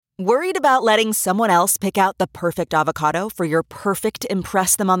Worried about letting someone else pick out the perfect avocado for your perfect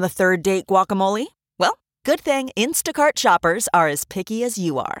impress them on the third date guacamole? Well, good thing Instacart shoppers are as picky as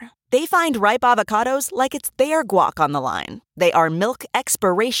you are. They find ripe avocados like it's their guac on the line. They are milk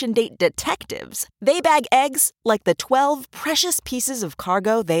expiration date detectives. They bag eggs like the 12 precious pieces of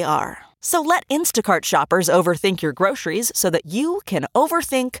cargo they are. So let Instacart shoppers overthink your groceries so that you can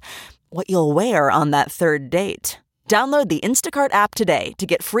overthink what you'll wear on that third date. Download the Instacart app today to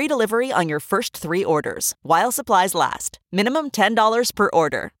get free delivery on your first 3 orders, while supplies last. Minimum $10 per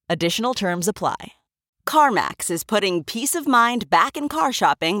order. Additional terms apply. CarMax is putting peace of mind back in car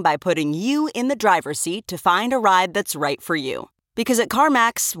shopping by putting you in the driver's seat to find a ride that's right for you. Because at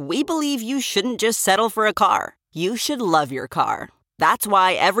CarMax, we believe you shouldn't just settle for a car. You should love your car. That's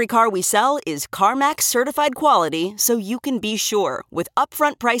why every car we sell is CarMax certified quality, so you can be sure with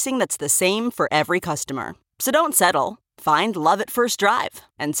upfront pricing that's the same for every customer. So don't settle. Find love at first drive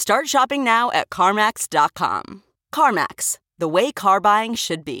and start shopping now at CarMax.com. CarMax, the way car buying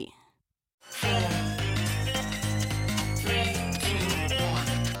should be.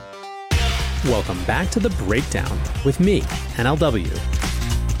 Welcome back to The Breakdown with me, NLW.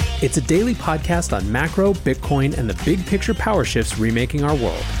 It's a daily podcast on macro, Bitcoin, and the big picture power shifts remaking our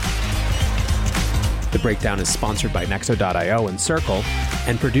world. The Breakdown is sponsored by Nexo.io and Circle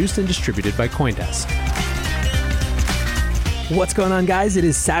and produced and distributed by CoinDesk. What's going on, guys? It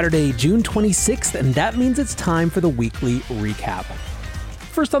is Saturday, June 26th, and that means it's time for the weekly recap.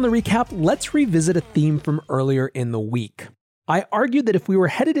 First on the recap, let's revisit a theme from earlier in the week. I argued that if we were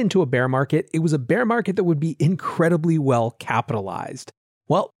headed into a bear market, it was a bear market that would be incredibly well capitalized.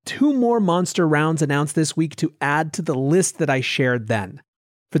 Well, 2 more monster rounds announced this week to add to the list that I shared then.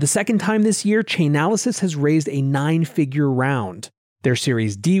 For the second time this year, Chainalysis has raised a 9-figure round. Their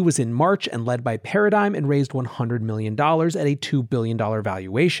Series D was in March and led by Paradigm and raised $100 million at a $2 billion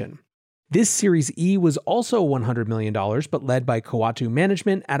valuation. This Series E was also $100 million, but led by Coatue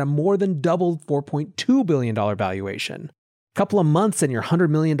Management at a more than doubled $4.2 billion valuation. A couple of months and your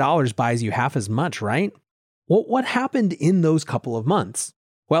 $100 million buys you half as much, right? Well, what happened in those couple of months?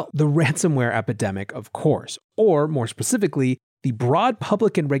 Well, the ransomware epidemic, of course, or more specifically, the broad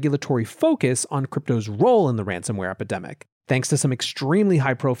public and regulatory focus on crypto's role in the ransomware epidemic, thanks to some extremely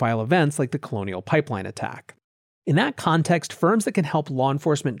high-profile events like the Colonial Pipeline attack. In that context, firms that can help law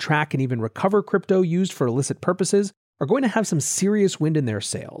enforcement track and even recover crypto used for illicit purposes are going to have some serious wind in their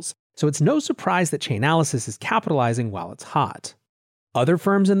sails, so it's no surprise that Chainalysis is capitalizing while it's hot. Other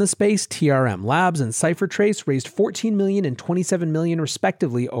firms in the space, TRM Labs and CipherTrace, raised $14 million and $27 million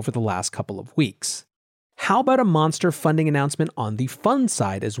respectively over the last couple of weeks. How about a monster funding announcement on the fund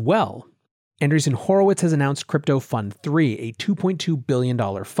side as well? Andreessen Horowitz has announced Crypto Fund 3, a $2.2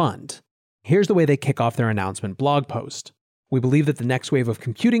 billion fund. Here's the way they kick off their announcement blog post. We believe that the next wave of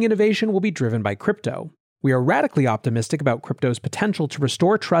computing innovation will be driven by crypto. We are radically optimistic about crypto's potential to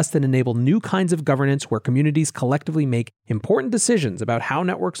restore trust and enable new kinds of governance where communities collectively make important decisions about how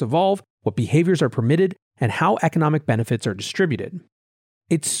networks evolve, what behaviors are permitted, and how economic benefits are distributed.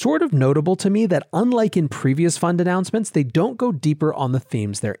 It's sort of notable to me that unlike in previous fund announcements, they don't go deeper on the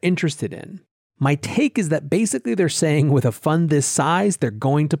themes they're interested in. My take is that basically they're saying with a fund this size, they're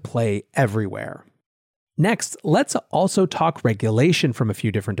going to play everywhere. Next, let's also talk regulation from a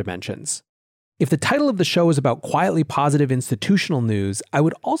few different dimensions. If the title of the show is about quietly positive institutional news, I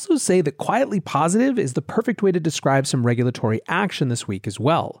would also say that quietly positive is the perfect way to describe some regulatory action this week as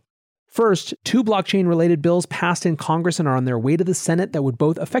well. First, 2 blockchain-related bills passed in Congress and are on their way to the Senate that would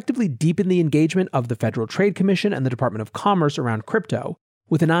both effectively deepen the engagement of the Federal Trade Commission and the Department of Commerce around crypto,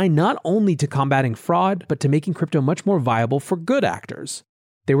 with an eye not only to combating fraud, but to making crypto much more viable for good actors.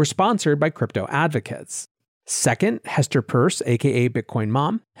 They were sponsored by crypto advocates. Second, Hester Peirce, aka Bitcoin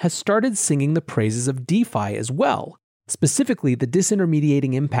Mom, has started singing the praises of DeFi as well, specifically the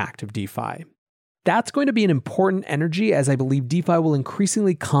disintermediating impact of DeFi. That's going to be an important energy as I believe DeFi will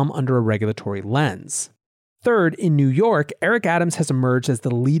increasingly come under a regulatory lens. Third, in New York, Eric Adams has emerged as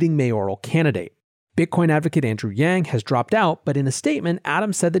the leading mayoral candidate. Bitcoin advocate Andrew Yang has dropped out, but in a statement,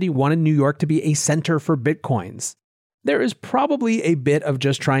 Adams said that he wanted New York to be a center for Bitcoins. There is probably a bit of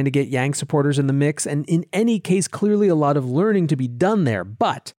just trying to get Yang supporters in the mix, and in any case, clearly a lot of learning to be done there.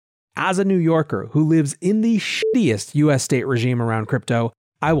 But as a New Yorker who lives in the shittiest US state regime around crypto,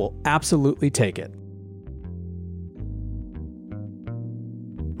 I will absolutely take it.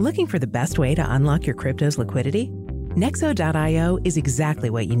 Looking for the best way to unlock your crypto's liquidity? Nexo.io is exactly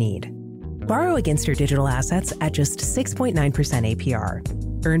what you need. Borrow against your digital assets at just 6.9%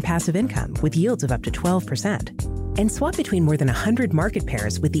 APR. Earn passive income with yields of up to 12%. And swap between more than 100 market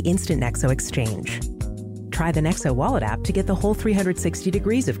pairs with the Instant Nexo Exchange. try the Nexo Wallet app to get the whole 360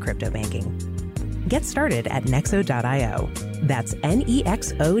 degrees of crypto banking. Get started at nexo.io. That's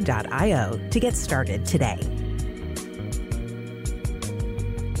nexo.io to get started today.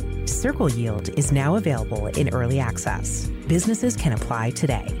 Circle Yield is now available in early access. Businesses can apply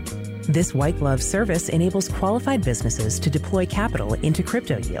today. This white glove service enables qualified businesses to deploy capital into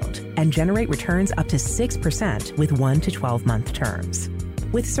Crypto Yield and generate returns up to 6% with 1 to 12-month terms.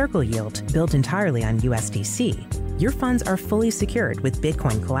 With Circle Yield, built entirely on USDC, your funds are fully secured with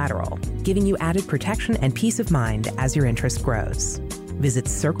Bitcoin collateral, giving you added protection and peace of mind as your interest grows. Visit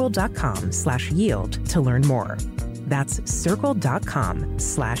circle.com/yield to learn more. That's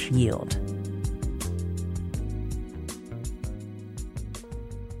circle.com/yield.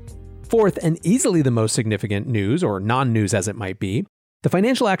 Fourth, and easily the most significant news, or non-news as it might be, the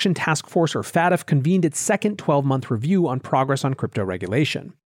Financial Action Task Force, or FATF, convened its second 12-month review on progress on crypto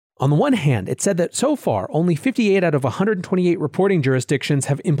regulation. On the one hand, it said that so far, only 58 out of 128 reporting jurisdictions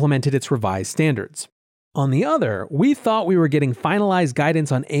have implemented its revised standards. On the other, we thought we were getting finalized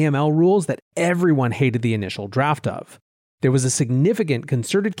guidance on AML rules that everyone hated the initial draft of. There was a significant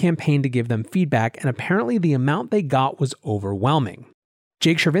concerted campaign to give them feedback, and apparently the amount they got was overwhelming.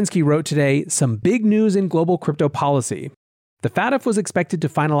 Jake Chervinsky wrote today, "Some big news in global crypto policy." The FATF was expected to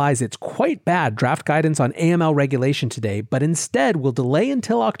finalize its quite bad draft guidance on AML regulation today, but instead will delay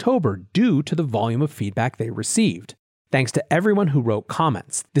until October due to the volume of feedback they received. Thanks to everyone who wrote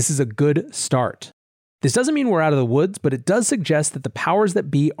comments. This is a good start. This doesn't mean we're out of the woods, but it does suggest that the powers that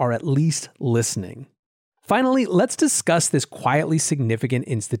be are at least listening. Finally, let's discuss this quietly significant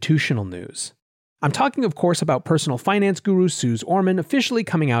institutional news. I'm talking, of course, about personal finance guru Suze Orman officially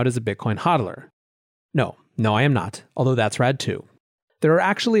coming out as a Bitcoin hodler. No, I am not, although that's rad too. There are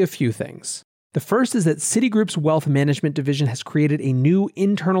actually a few things. The first is that Citigroup's wealth management division has created a new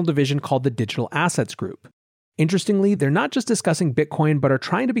internal division called the Digital Assets Group. Interestingly, they're not just discussing Bitcoin, but are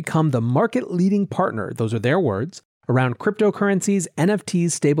trying to become the market-leading partner, those are their words, around cryptocurrencies,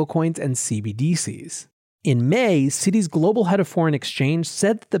 NFTs, stablecoins, and CBDCs. In May, Citi's global head of foreign exchange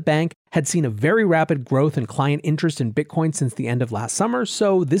said that the bank had seen a very rapid growth in client interest in Bitcoin since the end of last summer,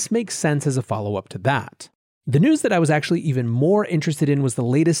 so this makes sense as a follow-up to that. The news that I was actually even more interested in was the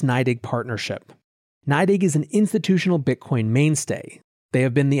latest NYDIG partnership. NYDIG is an institutional Bitcoin mainstay. They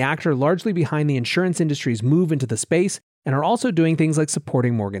have been the actor largely behind the insurance industry's move into the space and are also doing things like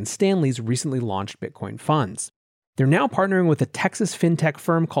supporting Morgan Stanley's recently launched Bitcoin funds. They're now partnering with a Texas fintech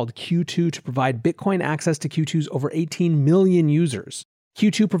firm called Q2 to provide Bitcoin access to Q2's over 18 million users.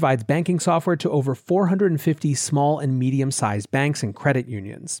 Q2 provides banking software to over 450 small and medium-sized banks and credit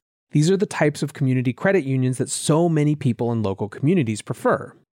unions. These are the types of community credit unions that so many people in local communities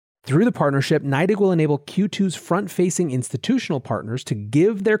prefer. Through the partnership, NYDIG will enable Q2's front-facing institutional partners to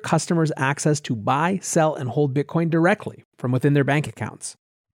give their customers access to buy, sell, and hold Bitcoin directly from within their bank accounts.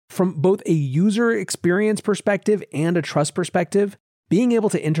 From both a user experience perspective and a trust perspective, being able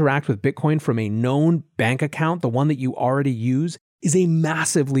to interact with Bitcoin from a known bank account, the one that you already use, is a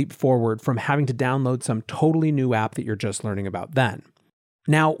massive leap forward from having to download some totally new app that you're just learning about then.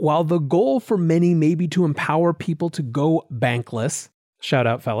 Now, while the goal for many may be to empower people to go bankless, shout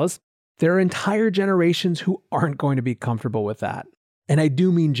out fellas, there are entire generations who aren't going to be comfortable with that. And I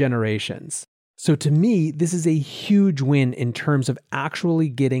do mean generations. So to me, this is a huge win in terms of actually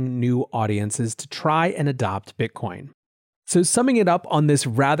getting new audiences to try and adopt Bitcoin. So summing it up on this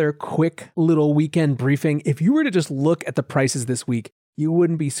rather quick little weekend briefing, if you were to just look at the prices this week, you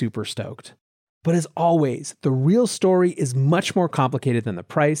wouldn't be super stoked. But as always, the real story is much more complicated than the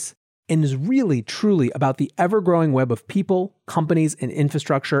price and is really, truly about the ever-growing web of people, companies, and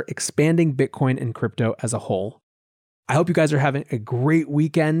infrastructure expanding Bitcoin and crypto as a whole. I hope you guys are having a great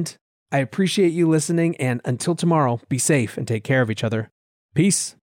weekend. I appreciate you listening, and until tomorrow, be safe and take care of each other. Peace.